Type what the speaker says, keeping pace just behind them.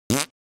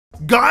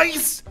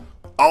Guys!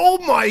 Oh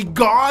my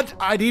god!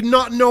 I did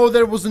not know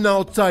there was an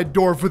outside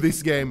door for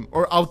this game.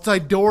 Or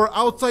outside door,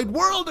 outside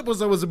world. I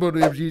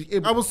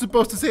was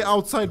supposed to say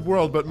outside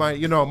world, but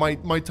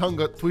my tongue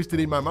got twisted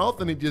in my mouth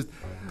and it just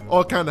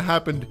all kind of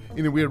happened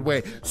in a weird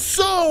way.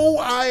 So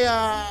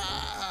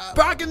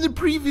back in the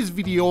previous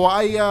video,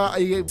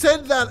 I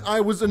said that I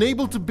was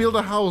unable to build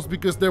a house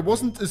because there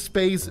wasn't a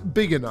space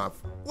big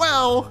enough.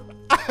 Well,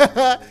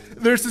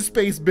 there's a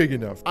space big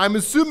enough. I'm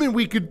assuming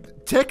we could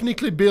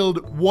technically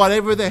build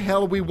whatever the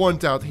hell we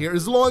want out here,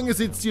 as long as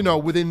it's,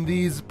 within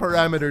these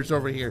parameters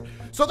over here.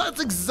 So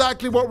that's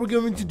exactly what we're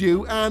going to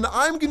do, and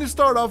I'm going to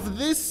start off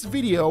this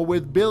video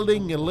with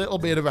building a little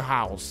bit of a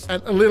house.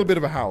 And a little bit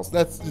of a house.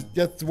 That's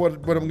what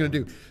I'm going to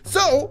do.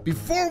 So,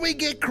 before we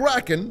get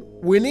cracking,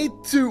 we need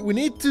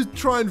to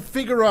try and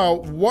figure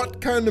out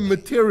what kind of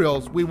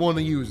materials we want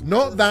to use.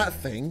 Not that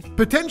thing,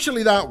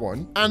 potentially that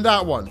one, and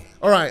that one.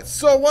 All right,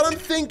 so what I'm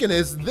thinking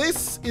is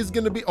this is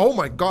going to be, oh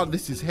my god,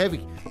 this is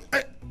heavy.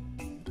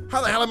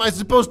 How the hell am I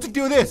supposed to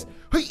do this?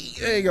 Hey,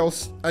 there you go.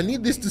 I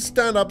need this to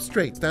stand up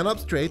straight. Stand up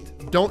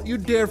straight. Don't you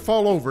dare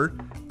fall over.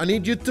 I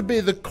need you to be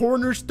the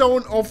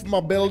cornerstone of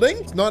my building.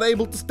 It's not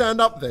able to stand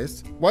up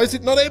this. Why is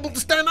it not able to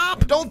stand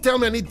up? Don't tell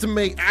me I need to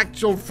make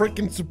actual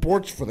freaking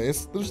supports for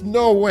this. There's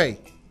no way.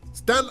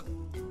 Stand.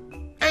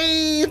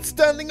 Hey, it's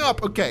standing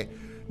up. Okay.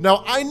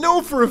 Now, I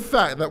know for a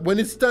fact that when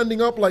it's standing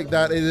up like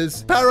that, it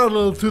is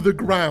parallel to the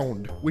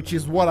ground, which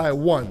is what I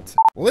want.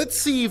 Let's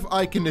see if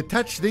I can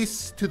attach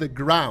this to the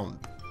ground.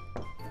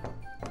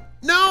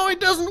 No, it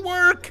doesn't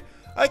work.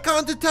 I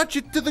can't attach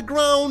it to the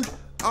ground.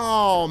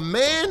 Oh,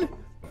 man.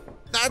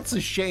 That's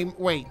a shame.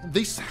 Wait,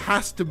 this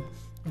has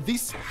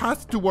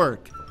to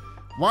work.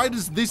 Why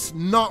does this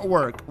not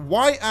work?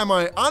 Why am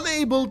I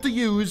unable to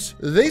use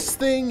this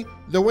thing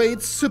the way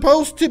it's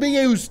supposed to be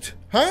used?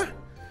 Huh?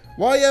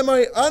 Why am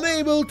I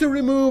unable to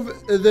remove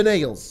the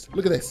nails?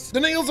 Look at this.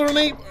 The nails are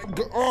unable.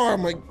 Oh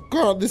my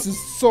god, this is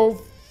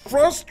so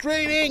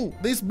frustrating.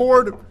 This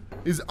board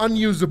is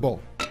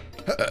unusable.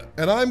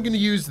 And I'm gonna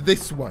use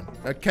this one,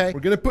 okay? We're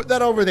gonna put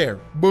that over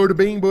there. Bada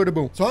bing, bada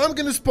boom. So I'm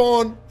gonna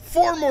spawn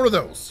 4 more of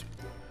those.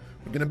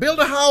 We're gonna build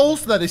a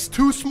house that is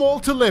too small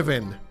to live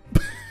in.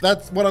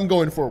 That's what I'm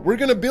going for. We're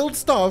gonna build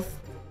stuff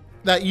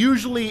that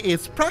usually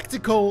is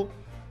practical,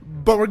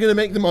 but we're gonna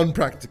make them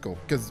unpractical,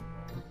 because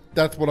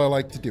that's what I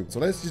like to do.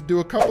 So let's just do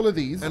a couple of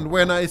these. And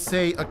when I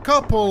say a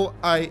couple,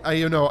 I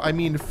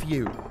mean a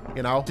few.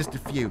 Just a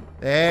few.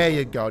 There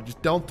you go.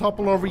 Just don't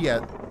topple over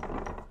yet.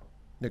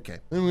 Okay,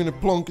 then we're gonna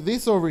plonk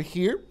this over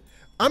here.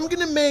 I'm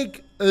gonna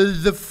make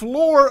the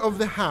floor of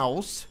the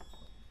house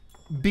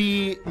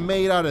be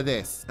made out of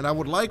this. And I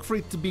would like for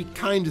it to be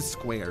kind of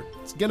square.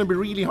 It's gonna be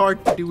really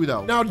hard to do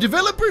though. Now,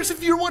 developers,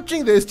 if you're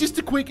watching this, just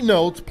a quick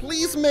note,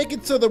 please make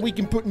it so that we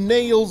can put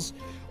nails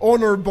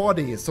on our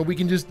bodies, so we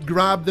can just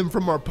grab them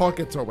from our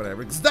pockets or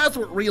whatever, because that's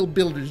what real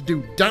builders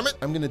do, damn it.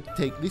 I'm gonna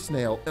take this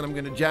nail and I'm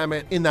gonna jam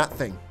it in that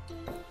thing.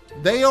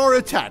 They are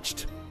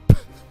attached.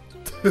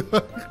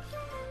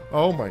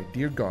 Oh my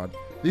dear god.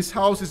 This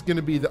house is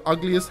gonna be the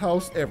ugliest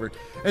house ever.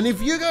 And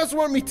if you guys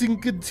want me to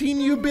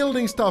continue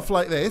building stuff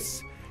like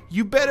this,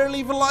 you better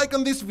leave a like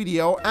on this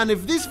video. And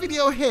if this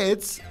video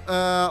hits,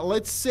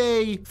 let's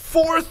say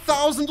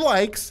 4,000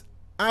 likes,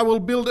 I will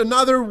build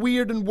another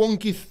weird and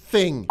wonky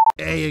thing.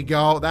 There you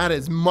go. That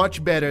is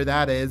much better,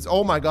 that is.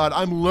 Oh my god,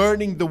 I'm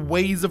learning the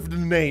ways of the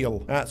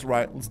nail. That's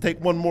right. Let's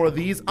take one more of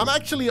these. I'm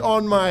actually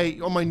on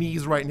my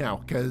knees right now,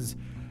 because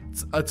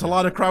it's a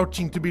lot of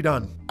crouching to be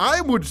done. I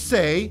would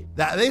say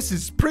that this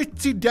is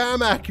pretty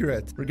damn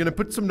accurate. We're gonna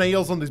put some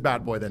nails on this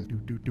bad boy then.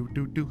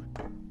 Do.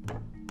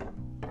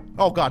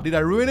 Oh god, did I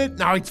ruin it?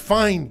 No, it's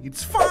fine.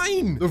 It's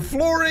fine. The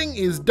flooring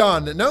is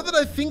done. Now that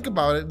I think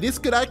about it, this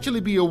could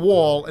actually be a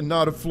wall and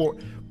not a floor.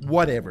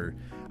 Whatever.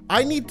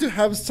 I need to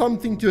have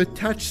something to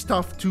attach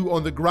stuff to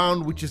on the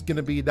ground, which is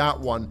gonna be that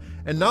one.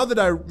 And now that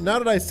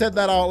I said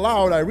that out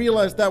loud, I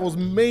realized that was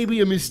maybe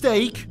a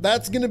mistake.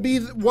 That's gonna be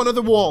one of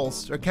the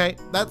walls, okay?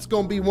 That's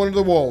gonna be one of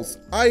the walls.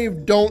 I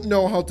don't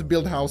know how to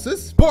build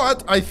houses,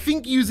 but I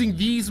think using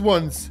these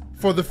ones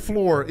for the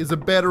floor is a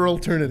better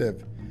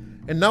alternative.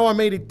 And now I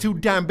made it too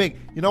damn big.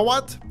 You know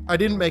what? I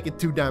didn't make it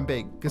too damn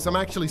big, because I'm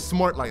actually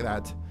smart like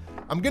that.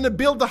 I'm gonna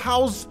build the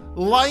house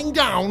lying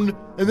down,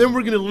 and then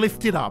we're gonna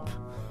lift it up.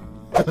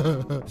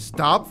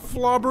 Stop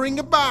flobbering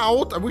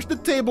about. I wish the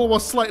table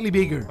was slightly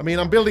bigger. I mean,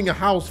 I'm building a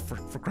house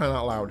for crying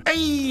out loud.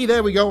 Hey,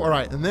 there we go. All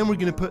right, and then we're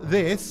gonna put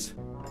this.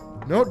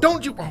 No,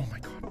 don't you? Oh my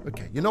god.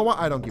 Okay, you know what?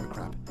 I don't give a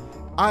crap.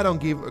 I don't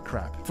give a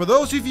crap. For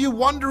those of you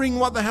wondering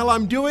what the hell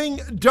I'm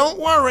doing, don't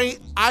worry.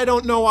 I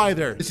don't know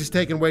either. This is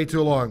taking way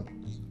too long.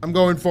 I'm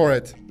going for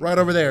it. Right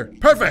over there.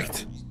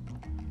 Perfect.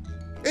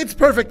 It's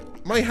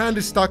perfect. My hand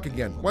is stuck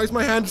again. Why is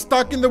my hand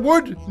stuck in the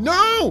wood?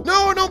 No!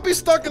 No, don't be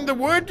stuck in the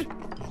wood.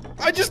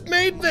 I just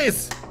made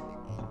this.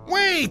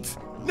 Wait.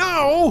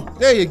 No.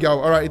 There you go.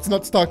 All right, it's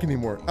not stuck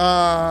anymore.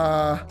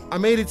 I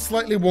made it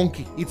slightly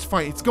wonky. It's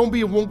fine. It's gonna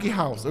be a wonky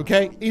house,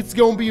 okay? It's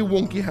gonna be a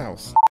wonky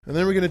house. And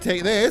then we're gonna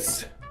take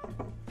this,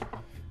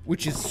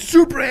 which is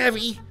super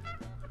heavy,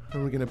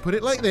 and we're gonna put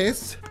it like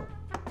this.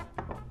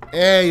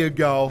 There you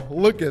go.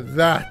 Look at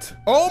that.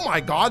 Oh my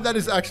god, that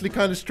is actually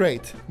kind of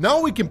straight. Now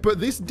we can put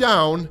this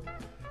down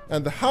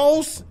and the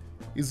house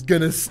is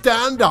gonna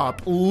stand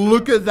up.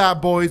 Look at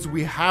that, boys.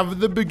 We have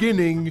the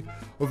beginning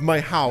of my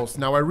house.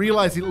 Now I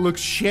realize it looks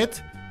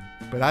shit,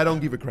 but I don't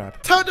give a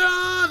crap.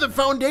 Ta-da! The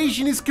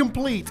foundation is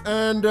complete.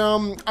 And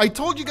I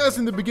told you guys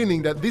in the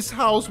beginning that this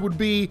house would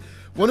be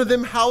one of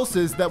them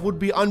houses that would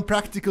be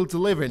unpractical to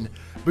live in.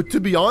 But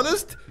to be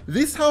honest,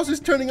 this house is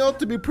turning out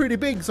to be pretty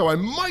big, so I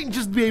might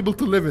just be able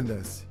to live in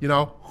this. You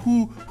know,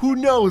 who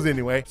knows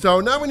anyway. So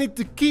now we need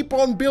to keep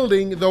on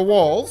building the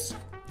walls.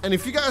 And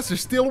if you guys are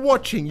still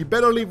watching, you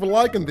better leave a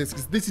like on this,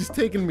 because this is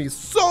taking me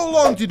so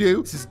long to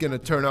do. This is gonna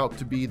turn out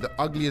to be the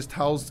ugliest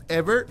house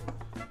ever.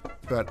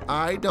 But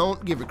I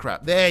don't give a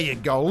crap. There you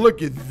go.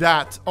 Look at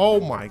that. Oh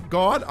my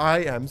god. I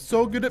am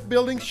so good at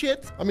building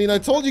shit. I mean, I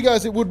told you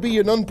guys it would be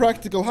an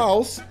unpractical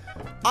house.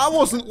 I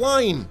wasn't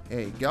lying.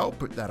 There you go.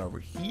 Put that over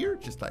here,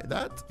 just like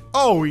that.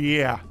 Oh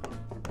yeah.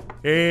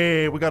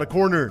 Hey, we got a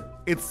corner.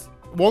 It's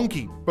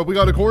wonky, but we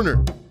got a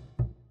corner.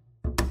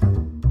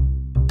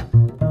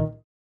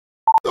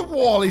 The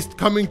wall is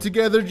coming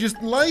together just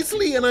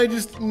nicely, and I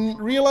just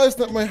realized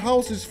that my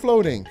house is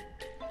floating.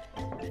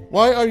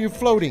 Why are you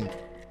floating?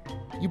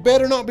 You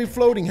better not be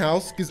floating,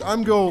 house, because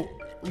I'm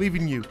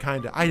leaving you,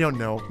 kinda. I don't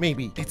know,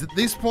 maybe. It's at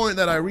this point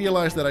that I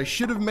realized that I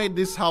should have made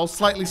this house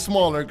slightly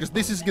smaller, because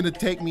this is gonna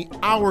take me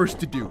hours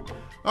to do.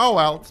 Oh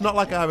well, it's not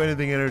like I have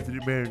anything in there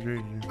to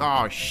do.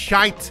 Oh,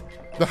 shite.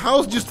 The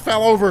house just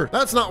fell over.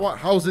 That's not what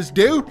houses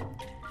do.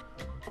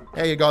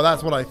 There you go,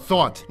 that's what I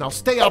thought. Now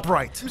stay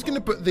upright. I'm just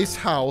gonna put this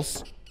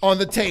house on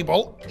the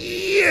table.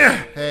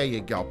 Yeah, there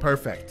you go,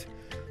 perfect.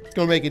 It's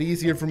gonna make it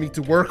easier for me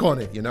to work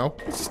on it, you know?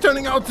 This is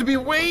turning out to be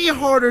way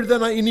harder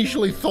than I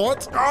initially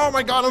thought. Oh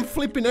my god, I'm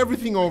flipping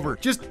everything over.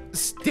 Just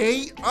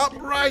stay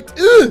upright.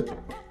 Ugh.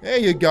 There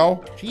you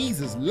go.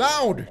 Jesus,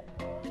 loud.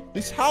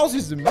 This house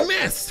is a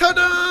mess.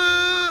 Ta-da!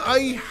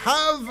 I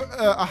have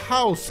a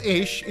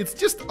house-ish. It's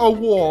just a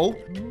wall,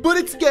 but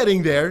it's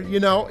getting there, you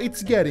know?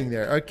 It's getting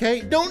there,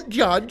 okay? Don't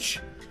judge.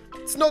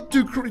 It's not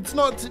too,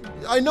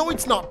 I know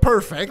it's not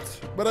perfect,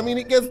 but I mean,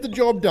 it gets the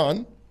job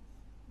done.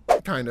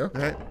 Kinda,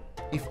 right?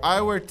 If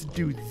I were to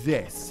do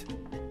this,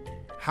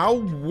 how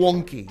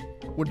wonky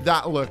would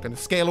that look on a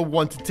scale of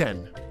 1 to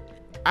 10?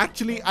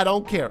 Actually, I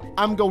don't care.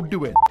 I'm gonna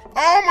do it.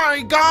 Oh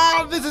my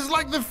god, this is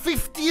like the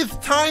 50th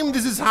time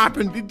this has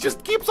happened. It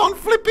just keeps on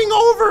flipping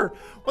over.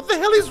 What the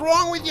hell is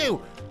wrong with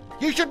you?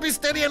 You should be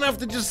steady enough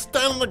to just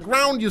stand on the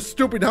ground, you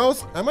stupid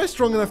house. Am I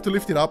strong enough to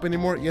lift it up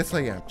anymore? Yes,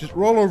 I am. Just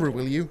roll over,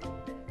 will you?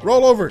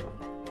 Roll over.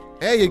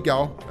 There you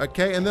go.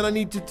 Okay, and then I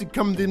need you to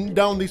come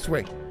down this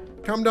way.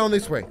 Come down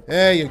this way.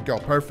 There you go.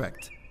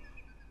 Perfect.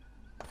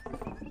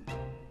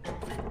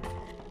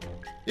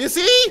 You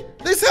see?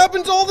 This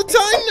happens all the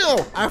time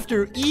now.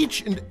 After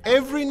each and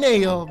every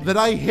nail that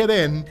I hit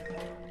in,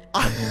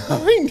 I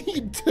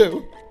need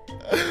to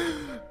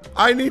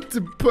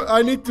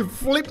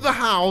flip the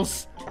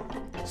house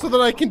so that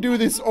I can do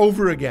this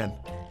over again.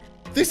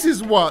 This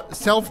is what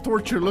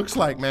self-torture looks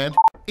like, man.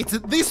 It's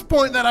at this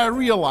point that I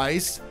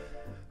realize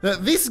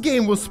that this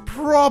game was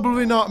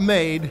probably not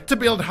made to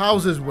build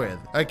houses with,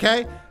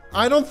 okay?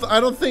 I don't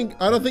think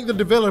the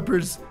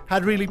developers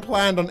had really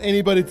planned on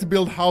anybody to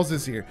build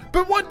houses here.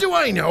 But what do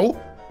I know?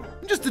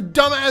 I'm just a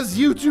dumbass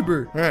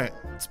YouTuber. All right,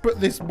 let's put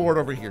this board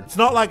over here. It's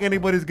not like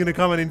anybody's gonna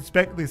come and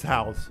inspect this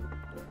house.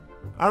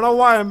 I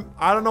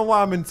don't know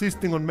why I'm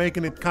insisting on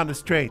making it kind of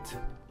straight.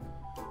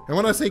 And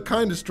when I say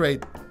kind of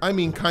straight, I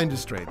mean kind of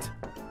straight.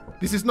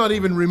 This is not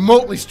even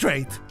remotely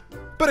straight,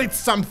 but it's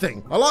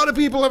something. A lot of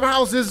people have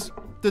houses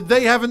that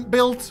they haven't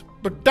built,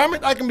 but damn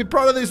it, I can be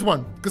proud of this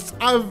one, because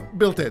I've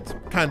built it,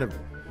 kind of.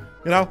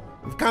 You know,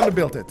 I've kind of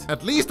built it.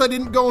 At least I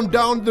didn't go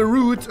down the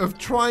route of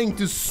trying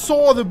to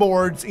saw the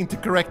boards into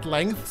correct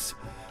lengths,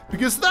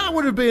 because that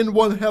would have been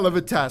one hell of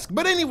a task.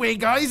 But anyway,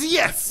 guys,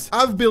 yes!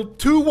 I've built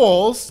 2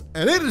 walls,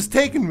 and it has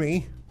taken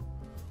me,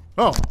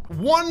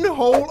 1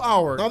 whole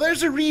hour. Now,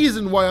 there's a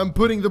reason why I'm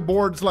putting the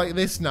boards like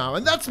this now,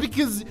 and that's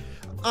because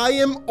I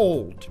am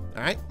old,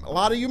 alright? A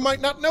lot of you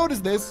might not notice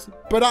this,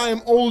 but I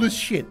am old as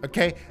shit,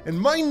 okay? And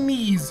my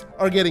knees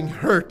are getting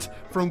hurt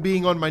from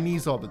being on my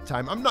knees all the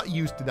time. I'm not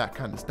used to that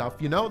kind of stuff,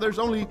 you know? There's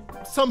only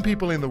some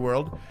people in the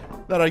world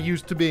that are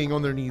used to being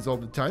on their knees all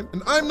the time,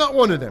 and I'm not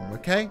one of them,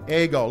 okay?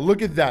 There you go,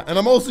 look at that. And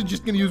I'm also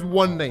just gonna use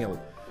 1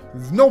 nail.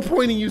 There's no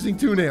point in using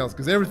 2 nails,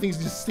 because everything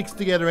just sticks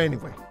together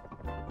anyway.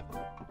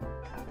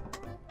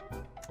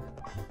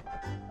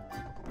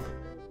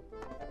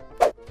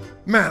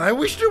 Man, I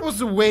wish there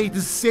was a way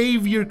to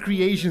save your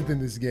creations in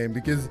this game,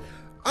 because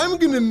I'm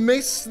gonna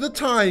miss the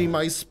time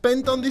I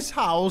spent on this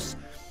house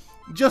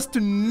just to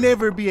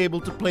never be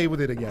able to play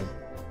with it again.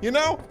 You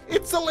know,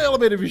 it's a little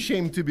bit of a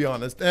shame, to be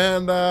honest.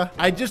 And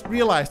I just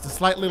realized a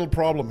slight little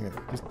problem here.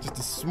 Just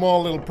a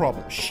small little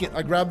problem. Shit,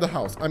 I grabbed the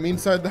house. I'm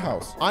inside the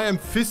house. I am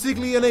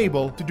physically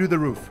unable to do the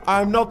roof.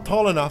 I'm not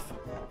tall enough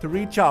to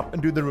reach up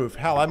and do the roof.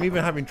 Hell, I'm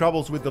even having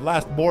troubles with the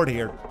last board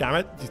here. Damn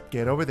it, just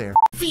get over there.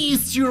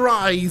 Feast your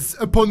eyes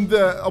upon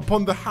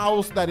the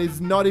house that is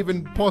not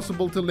even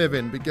possible to live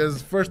in,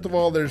 because first of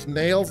all, there's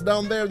nails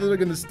down there that are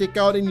gonna stick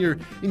out in your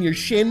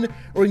shin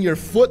or in your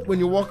foot when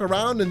you walk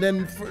around, and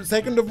then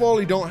second of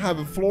all, you don't have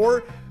a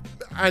floor.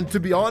 And to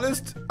be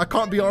honest, I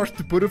can't be arsed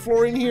to put a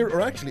floor in here,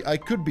 or actually, I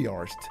could be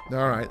arsed.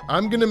 All right,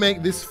 I'm gonna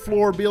make this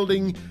floor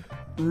building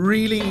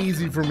really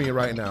easy for me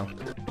right now.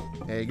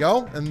 There you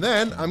go. And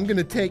then I'm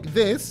gonna take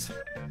this.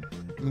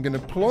 I'm gonna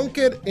plonk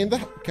it in the...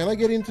 Can I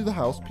get into the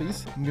house,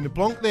 please? I'm gonna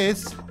plonk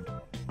this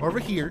over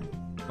here,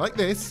 like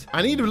this.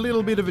 I need a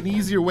little bit of an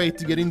easier way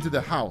to get into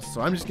the house,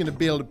 so I'm just gonna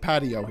build a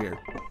patio here.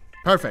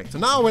 Perfect. So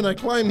now when I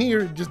climb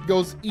here, it just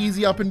goes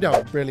easy up and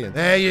down. Brilliant.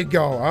 There you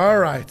go. All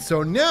right.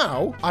 So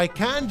now I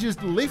can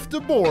just lift a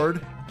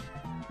board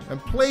and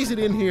place it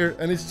in here,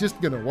 and it's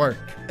just gonna work.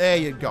 There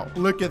you go.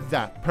 Look at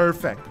that.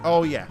 Perfect.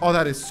 Oh, yeah. Oh,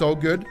 that is so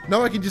good.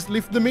 Now I can just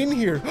lift them in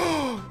here.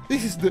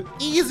 This is the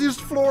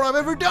easiest floor I've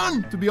ever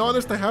done. To be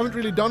honest, I haven't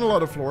really done a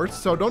lot of floors,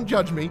 so don't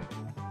judge me.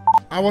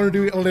 I want to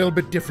do it a little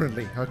bit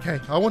differently, okay?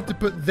 I want to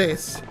put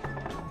this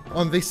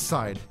on this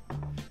side,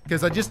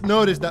 because I just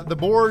noticed that the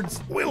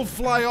boards will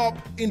fly up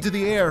into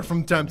the air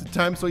from time to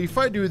time. So if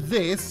I do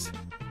this,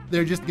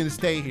 they're just gonna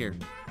stay here.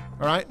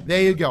 All right,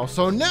 there you go.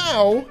 So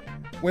now,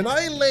 when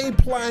I lay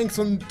planks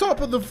on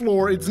top of the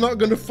floor, it's not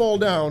gonna fall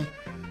down,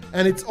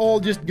 and it's all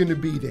just gonna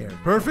be there.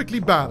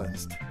 Perfectly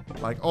balanced,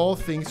 like all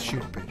things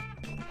should be.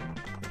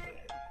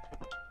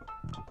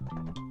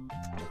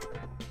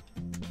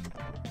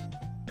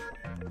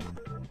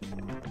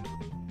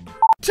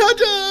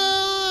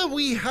 Ta-da!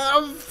 We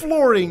have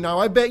flooring. Now,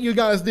 I bet you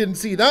guys didn't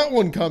see that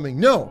one coming.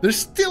 No, there's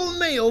still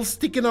nails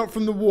sticking out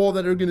from the wall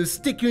that are gonna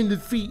stick you in the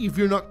feet if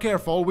you're not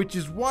careful, which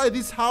is why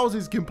this house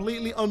is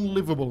completely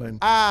unlivable in.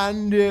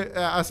 And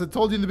as I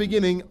told you in the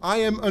beginning, I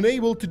am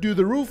unable to do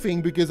the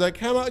roofing because I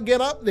cannot get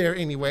up there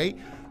anyway,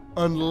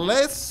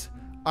 unless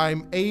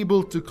I'm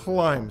able to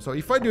climb. So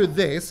if I do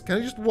this, can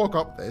I just walk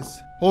up this?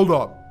 Hold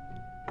up.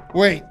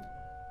 Wait,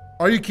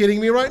 are you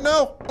kidding me right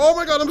now? Oh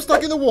my God, I'm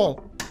stuck in the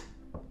wall.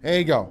 There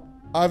you go.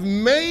 I've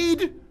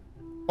made...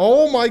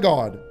 Oh my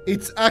God.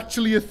 It's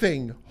actually a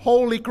thing.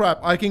 Holy crap.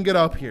 I can get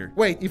up here.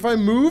 Wait, if I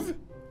move...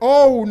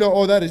 Oh, no.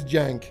 Oh, that is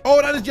jank.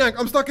 Oh, that is jank.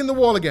 I'm stuck in the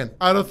wall again.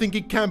 I don't think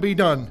it can be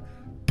done.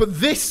 But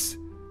this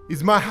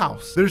is my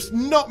house. There's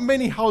not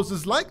many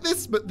houses like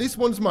this, but this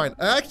one's mine.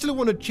 I actually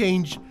want to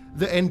change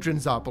the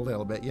entrance up a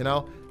little bit, you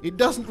know? It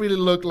doesn't really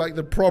look like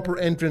the proper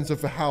entrance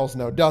of a house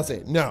now, does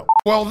it? No.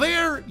 Well,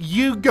 there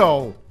you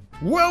go.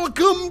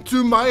 Welcome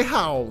to my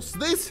house.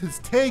 This has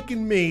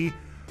taken me,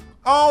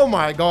 oh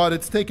my God,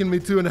 it's taken me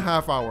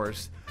 2.5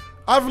 hours.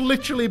 I've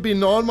literally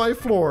been on my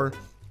floor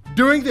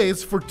doing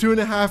this for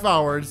 2.5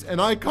 hours,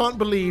 and I can't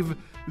believe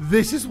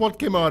this is what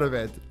came out of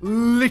it.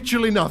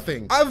 Literally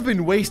nothing. I've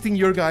been wasting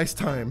your guys'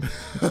 time.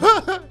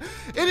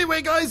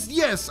 Anyway, guys,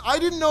 yes, I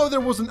didn't know there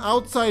was an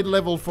outside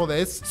level for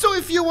this. So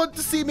if you want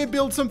to see me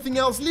build something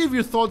else, leave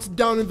your thoughts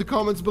down in the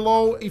comments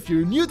below. If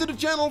you're new to the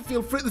channel,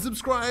 feel free to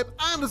subscribe.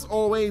 And as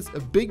always, a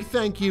big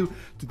thank you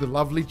to the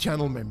lovely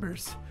channel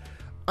members.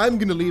 I'm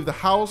gonna leave the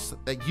house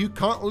that you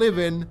can't live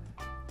in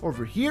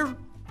over here.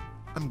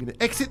 I'm gonna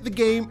exit the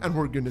game, and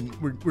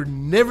we're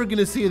never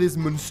gonna see this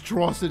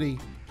monstrosity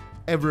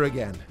ever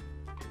again.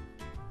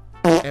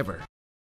 Ever.